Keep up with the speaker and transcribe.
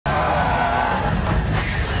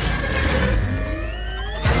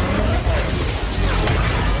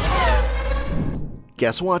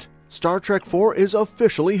Guess what? Star Trek IV is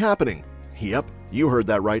officially happening. Yep, you heard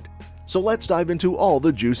that right. So let's dive into all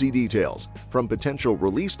the juicy details, from potential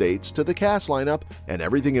release dates to the cast lineup and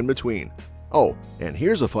everything in between. Oh, and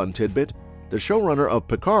here's a fun tidbit. The showrunner of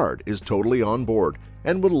Picard is totally on board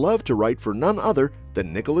and would love to write for none other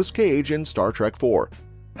than Nicolas Cage in Star Trek IV.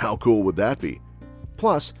 How cool would that be?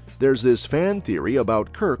 Plus, there's this fan theory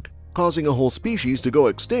about Kirk causing a whole species to go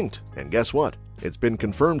extinct, and guess what? It's been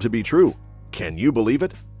confirmed to be true. Can you believe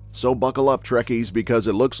it? So buckle up, Trekkies, because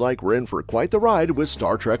it looks like we're in for quite the ride with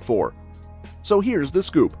Star Trek IV. So here's the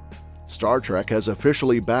scoop. Star Trek has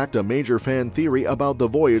officially backed a major fan theory about the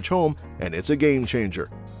voyage home, and it's a game changer.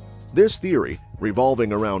 This theory,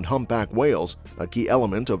 revolving around humpback whales, a key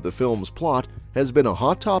element of the film's plot, has been a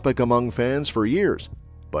hot topic among fans for years.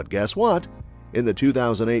 But guess what? In the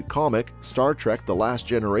 2008 comic Star Trek: The Last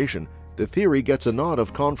Generation, the theory gets a nod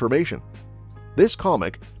of confirmation. This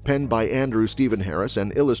comic, penned by Andrew Stephen Harris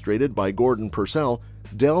and illustrated by Gordon Purcell,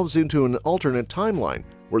 delves into an alternate timeline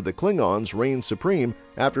where the Klingons reign supreme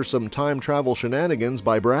after some time travel shenanigans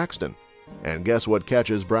by Braxton. And guess what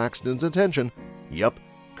catches Braxton's attention? Yup,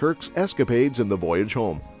 Kirk's escapades in the voyage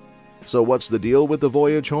home. So what's the deal with the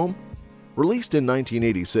voyage home? Released in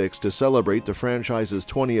 1986 to celebrate the franchise's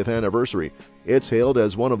 20th anniversary, it's hailed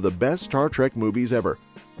as one of the best Star Trek movies ever.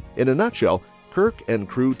 In a nutshell, Kirk and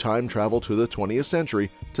crew time travel to the 20th century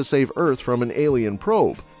to save Earth from an alien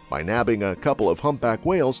probe by nabbing a couple of humpback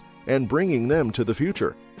whales and bringing them to the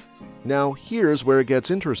future. Now, here's where it gets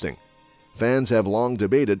interesting. Fans have long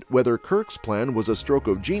debated whether Kirk's plan was a stroke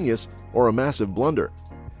of genius or a massive blunder.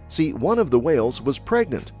 See, one of the whales was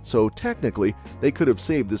pregnant, so technically they could have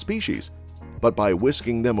saved the species. But by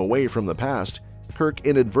whisking them away from the past, Kirk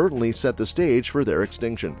inadvertently set the stage for their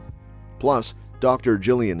extinction. Plus, Dr.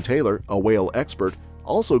 Gillian Taylor, a whale expert,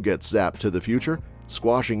 also gets zapped to the future,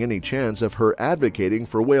 squashing any chance of her advocating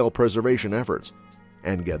for whale preservation efforts.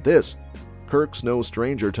 And get this, Kirk's no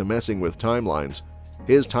stranger to messing with timelines.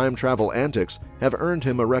 His time travel antics have earned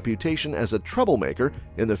him a reputation as a troublemaker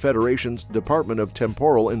in the Federation's Department of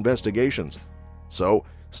Temporal Investigations. So,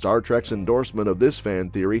 Star Trek's endorsement of this fan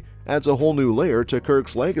theory adds a whole new layer to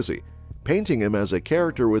Kirk's legacy, painting him as a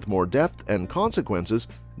character with more depth and consequences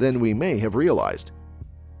than we may have realized.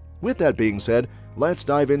 With that being said, let's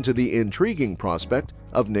dive into the intriguing prospect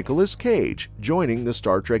of Nicolas Cage joining the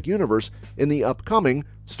Star Trek universe in the upcoming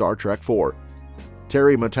Star Trek IV.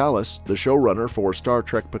 Terry Matalas, the showrunner for Star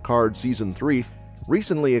Trek Picard Season 3,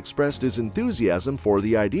 recently expressed his enthusiasm for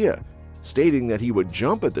the idea, stating that he would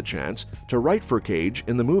jump at the chance to write for Cage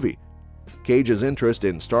in the movie. Cage's interest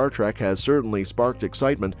in Star Trek has certainly sparked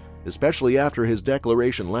excitement, especially after his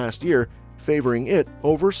declaration last year favoring it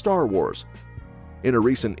over Star Wars. In a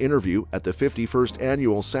recent interview at the 51st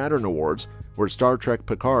Annual Saturn Awards, where Star Trek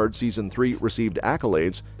Picard Season 3 received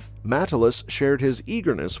accolades, Matalas shared his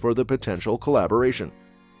eagerness for the potential collaboration.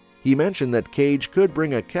 He mentioned that Cage could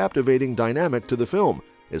bring a captivating dynamic to the film,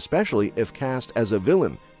 especially if cast as a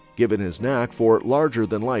villain, given his knack for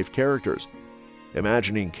larger-than-life characters.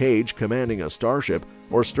 Imagining Cage commanding a starship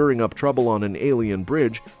or stirring up trouble on an alien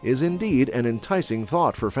bridge is indeed an enticing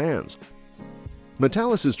thought for fans.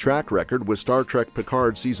 Matalas's track record with Star Trek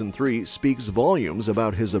Picard Season 3 speaks volumes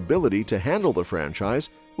about his ability to handle the franchise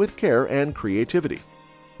with care and creativity.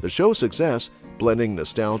 The show's success, blending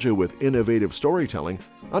nostalgia with innovative storytelling,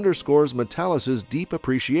 underscores Matalas's deep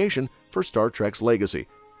appreciation for Star Trek's legacy.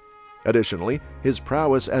 Additionally, his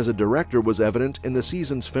prowess as a director was evident in the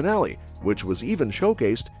season's finale, which was even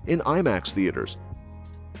showcased in IMAX theaters.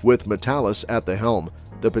 With Matalas at the helm,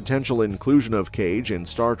 the potential inclusion of Cage in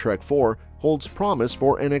Star Trek IV holds promise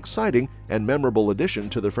for an exciting and memorable addition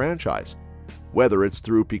to the franchise. Whether it's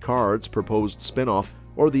through Picard's proposed spin-off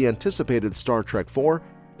or the anticipated Star Trek IV,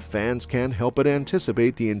 fans can't help but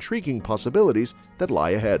anticipate the intriguing possibilities that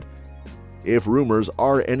lie ahead. If rumors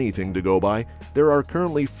are anything to go by, there are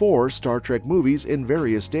currently 4 Star Trek movies in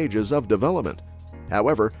various stages of development.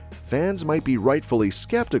 However, fans might be rightfully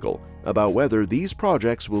skeptical about whether these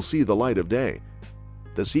projects will see the light of day.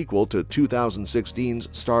 The sequel to 2016's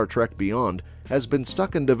Star Trek Beyond has been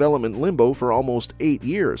stuck in development limbo for almost 8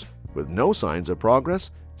 years, with no signs of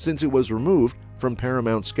progress since it was removed from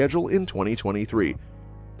Paramount's schedule in 2023.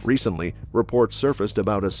 Recently, reports surfaced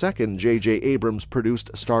about a second J.J. Abrams-produced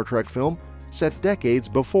Star Trek film set decades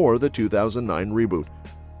before the 2009 reboot.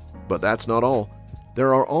 But that's not all.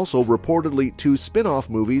 There are also reportedly 2 spin-off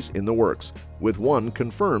movies in the works, with one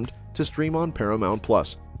confirmed to stream on Paramount+.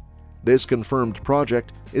 This confirmed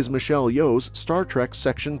project is Michelle Yeoh's Star Trek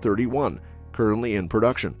Section 31, currently in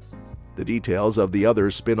production. The details of the other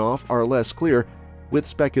spin-off are less clear, with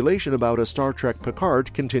speculation about a Star Trek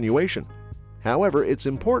Picard continuation. However, it's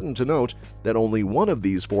important to note that only one of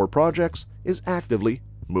these 4 projects is actively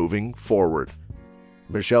moving forward.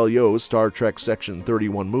 Michelle Yeoh's Star Trek Section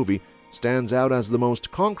 31 movie stands out as the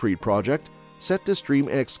most concrete project set to stream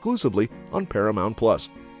exclusively on Paramount+.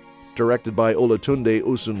 Directed by Olatunde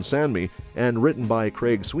Usunsanmi and written by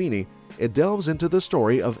Craig Sweeney, it delves into the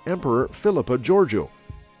story of Emperor Philippa Georgiou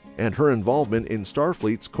and her involvement in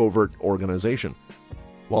Starfleet's covert organization.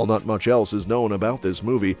 While not much else is known about this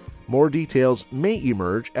movie, more details may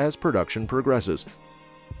emerge as production progresses.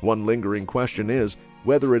 One lingering question is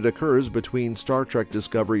whether it occurs between Star Trek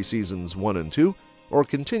Discovery Seasons 1 and 2 or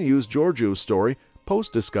continues Georgiou's story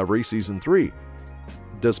post-Discovery Season 3.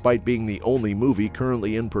 Despite being the only movie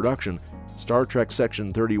currently in production, Star Trek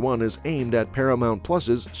Section 31 is aimed at Paramount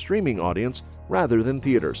Plus's streaming audience rather than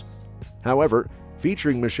theaters. However,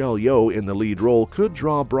 featuring Michelle Yeoh in the lead role could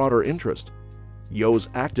draw broader interest. Yeoh's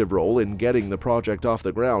active role in getting the project off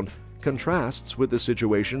the ground contrasts with the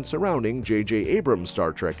situation surrounding J.J. Abrams'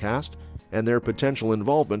 Star Trek cast and their potential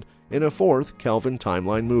involvement in a 4th Kelvin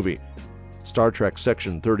timeline movie. Star Trek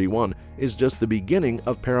Section 31 is just the beginning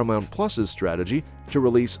of Paramount Plus's strategy to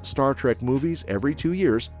release Star Trek movies every 2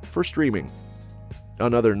 years for streaming.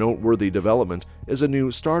 Another noteworthy development is a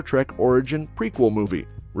new Star Trek Origin prequel movie,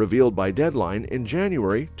 revealed by Deadline in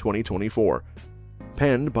January 2024.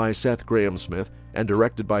 Penned by Seth Grahame-Smith and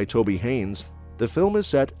directed by Toby Haynes, the film is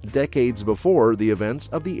set decades before the events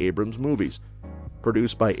of the Abrams movies.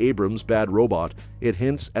 Produced by Abrams' Bad Robot, it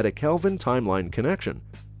hints at a Kelvin timeline connection.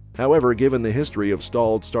 However, given the history of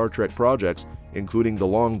stalled Star Trek projects, including the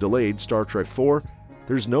long-delayed Star Trek IV,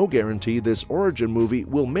 there's no guarantee this Origin movie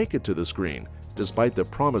will make it to the screen, despite the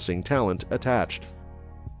promising talent attached.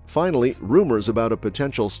 Finally, rumors about a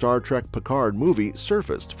potential Star Trek Picard movie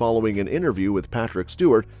surfaced following an interview with Patrick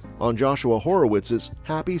Stewart on Joshua Horowitz's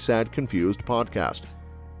Happy Sad Confused podcast.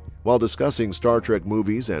 While discussing Star Trek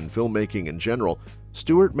movies and filmmaking in general,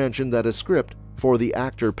 Stewart mentioned that a script for the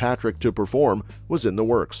actor Patrick to perform was in the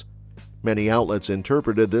works. Many outlets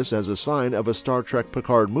interpreted this as a sign of a Star Trek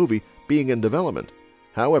Picard movie being in development.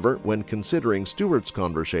 However, when considering Stewart's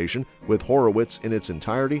conversation with Horowitz in its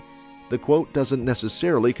entirety, the quote doesn't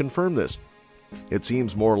necessarily confirm this. It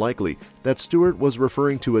seems more likely that Stewart was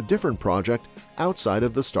referring to a different project outside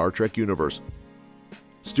of the Star Trek universe.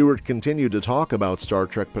 Stewart continued to talk about Star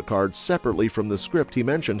Trek Picard separately from the script he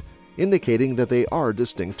mentioned, indicating that they are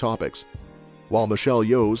distinct topics. While Michelle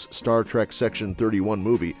Yeoh's Star Trek Section 31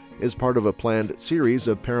 movie is part of a planned series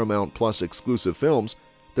of Paramount Plus exclusive films,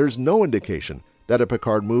 there's no indication that a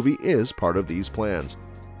Picard movie is part of these plans.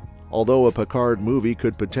 Although a Picard movie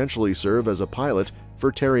could potentially serve as a pilot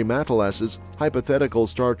for Terry Matalas's hypothetical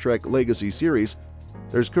Star Trek Legacy series,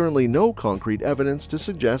 there's currently no concrete evidence to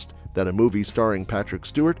suggest that a movie starring Patrick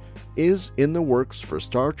Stewart is in the works for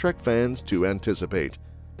Star Trek fans to anticipate.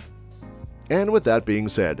 And with that being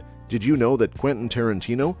said, did you know that Quentin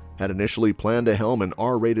Tarantino had initially planned to helm an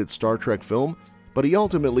R-rated Star Trek film, but he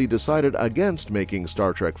ultimately decided against making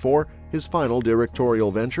Star Trek IV his final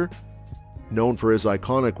directorial venture? Known for his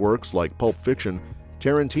iconic works like Pulp Fiction,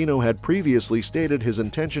 Tarantino had previously stated his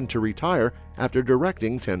intention to retire after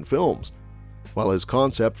directing 10 films. While his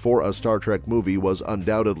concept for a Star Trek movie was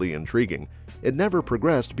undoubtedly intriguing, it never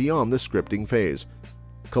progressed beyond the scripting phase.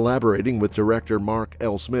 Collaborating with director Mark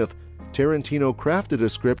L. Smith, Tarantino crafted a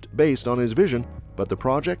script based on his vision, but the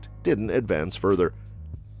project didn't advance further.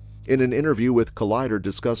 In an interview with Collider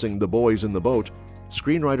discussing The Boys in the Boat,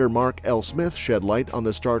 screenwriter Mark L. Smith shed light on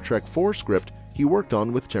the Star Trek IV script he worked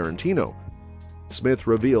on with Tarantino. Smith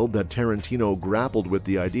revealed that Tarantino grappled with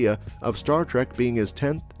the idea of Star Trek being his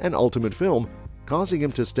 10th and ultimate film, causing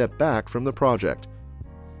him to step back from the project.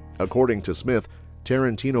 According to Smith,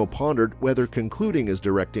 Tarantino pondered whether concluding his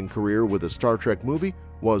directing career with a Star Trek movie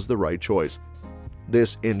was the right choice.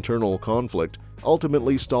 This internal conflict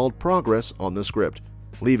ultimately stalled progress on the script,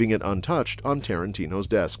 leaving it untouched on Tarantino's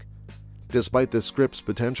desk. Despite the script's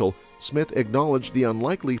potential, Smith acknowledged the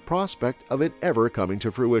unlikely prospect of it ever coming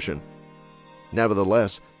to fruition.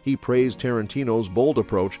 Nevertheless, he praised Tarantino's bold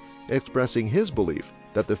approach, expressing his belief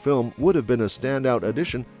that the film would have been a standout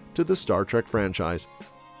addition to the Star Trek franchise.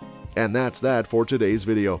 And that's that for today's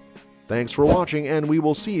video. Thanks for watching, and we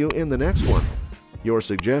will see you in the next one. Your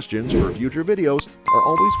suggestions for future videos are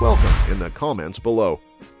always welcome in the comments below.